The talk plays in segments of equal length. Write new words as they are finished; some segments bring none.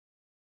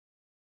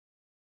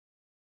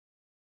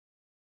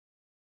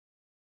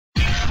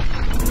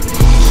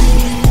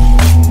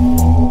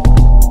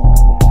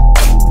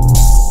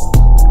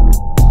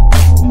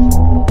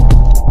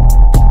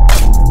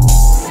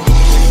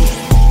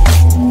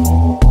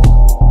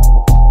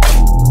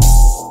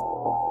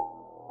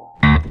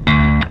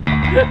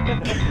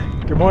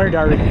morning,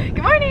 Darby.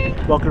 Good morning.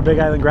 Welcome to Big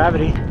Island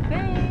Gravity.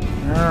 Thanks.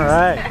 All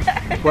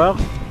right. Well,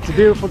 it's a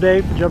beautiful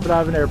day for jumping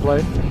out of an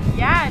airplane.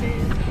 Yeah, it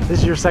is. This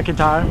is your second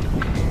time.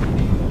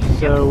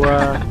 So,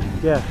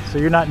 yeah, so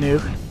you're not new.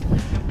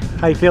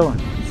 How you feeling?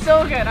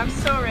 So good. I'm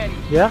so ready.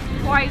 Yeah?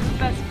 Hawaii's the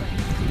best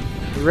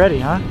place. You're ready,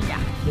 huh?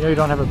 Yeah. You know you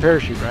don't have a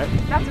parachute, right?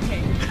 That's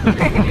okay.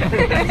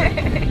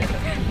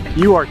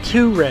 You are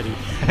too ready.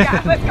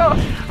 Yeah, let's go.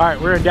 All right,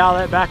 we're gonna dial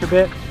that back a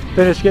bit,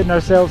 finish getting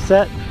ourselves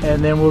set,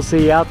 and then we'll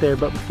see you out there.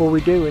 But before we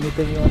do,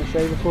 anything you want to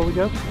say before we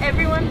go?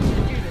 Everyone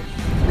should do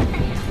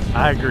this.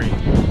 I agree.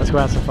 Let's go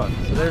have some fun.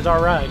 So there's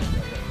our ride.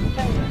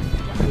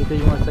 Anything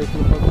you want to say to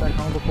the folks back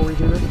home before we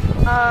do this?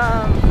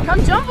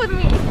 Come jump with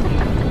me.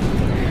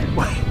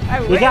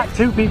 You got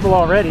 2 people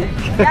already.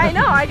 Yeah, I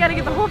know. I gotta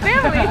get the whole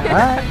family. All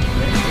right.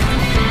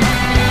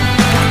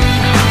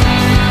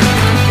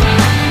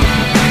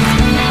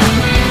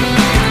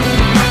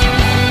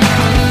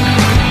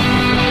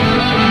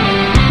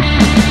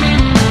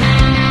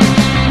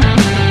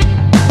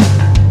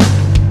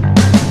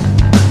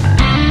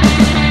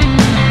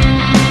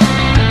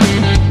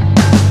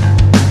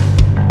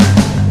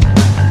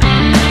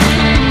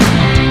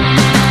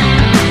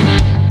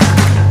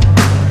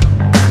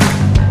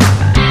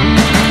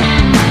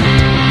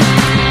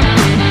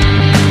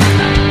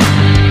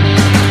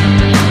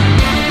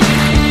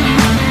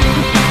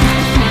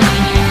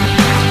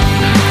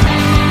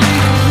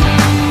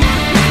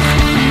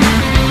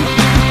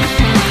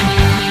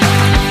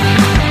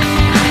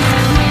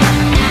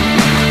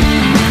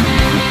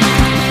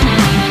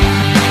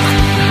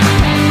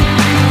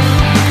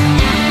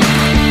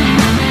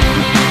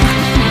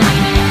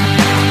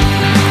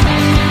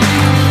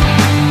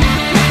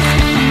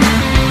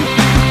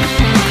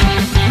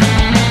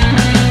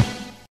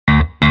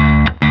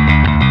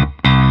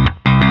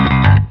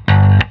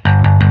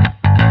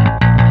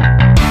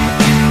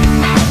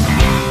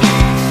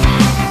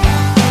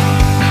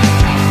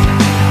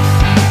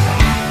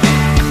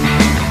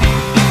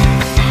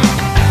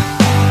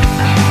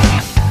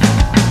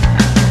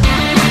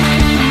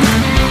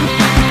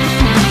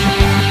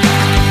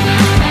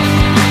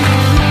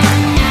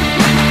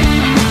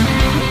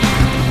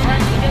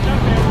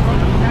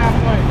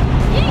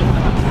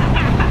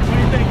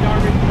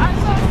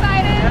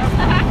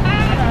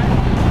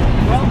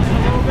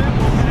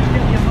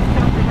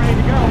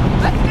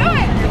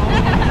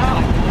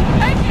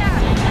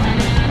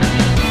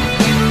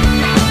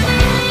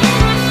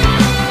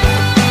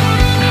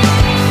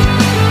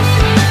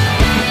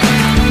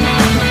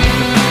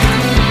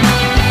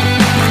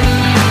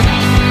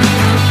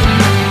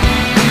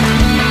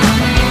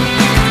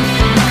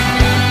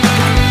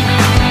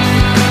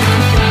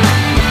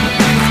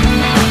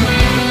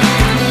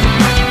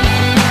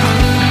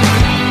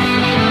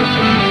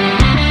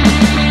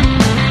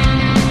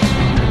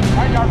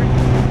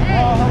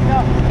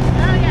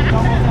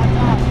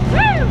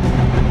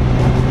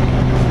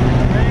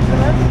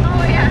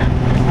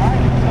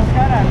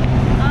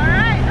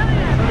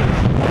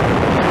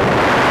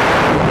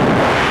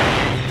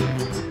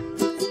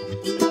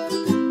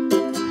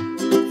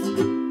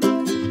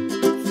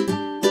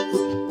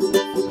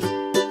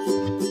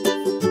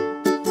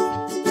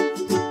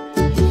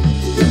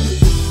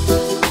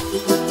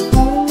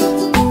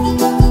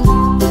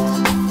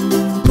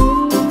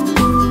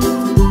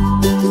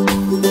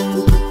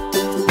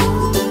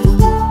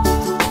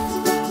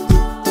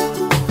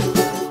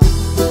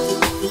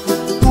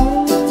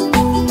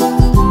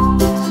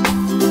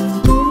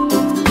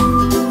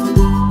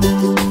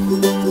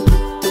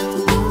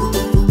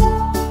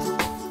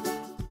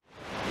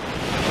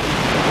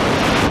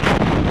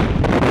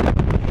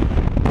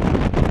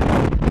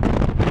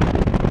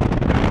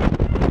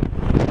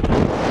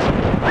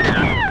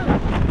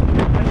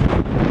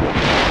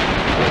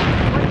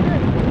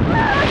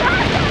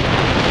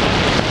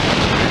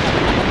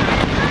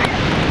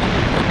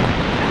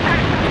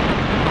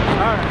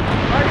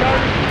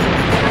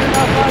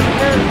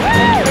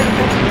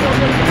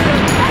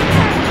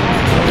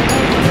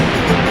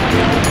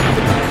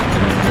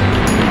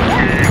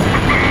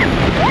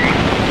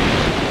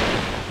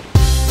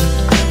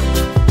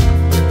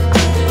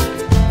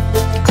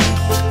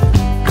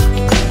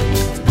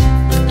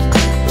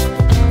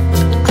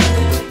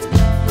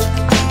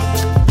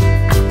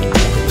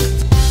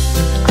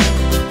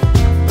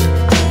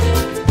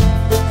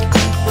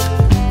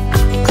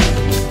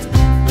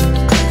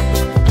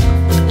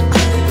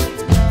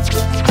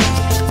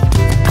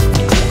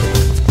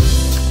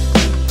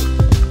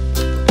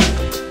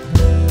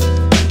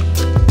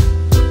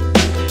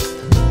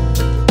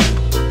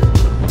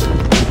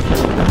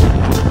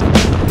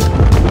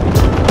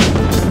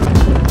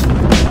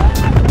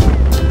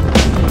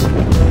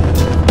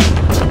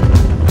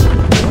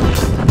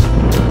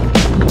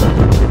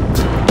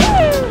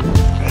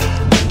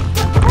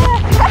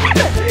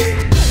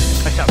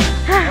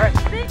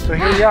 So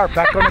here we are,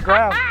 back on the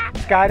ground.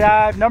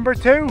 Skydive number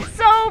 2.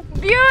 So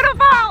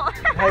beautiful!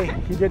 Hey,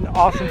 you did an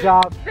awesome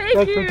job.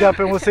 Thanks for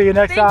jumping. We'll see you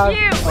next time.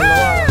 Thank you.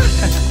 Aloha.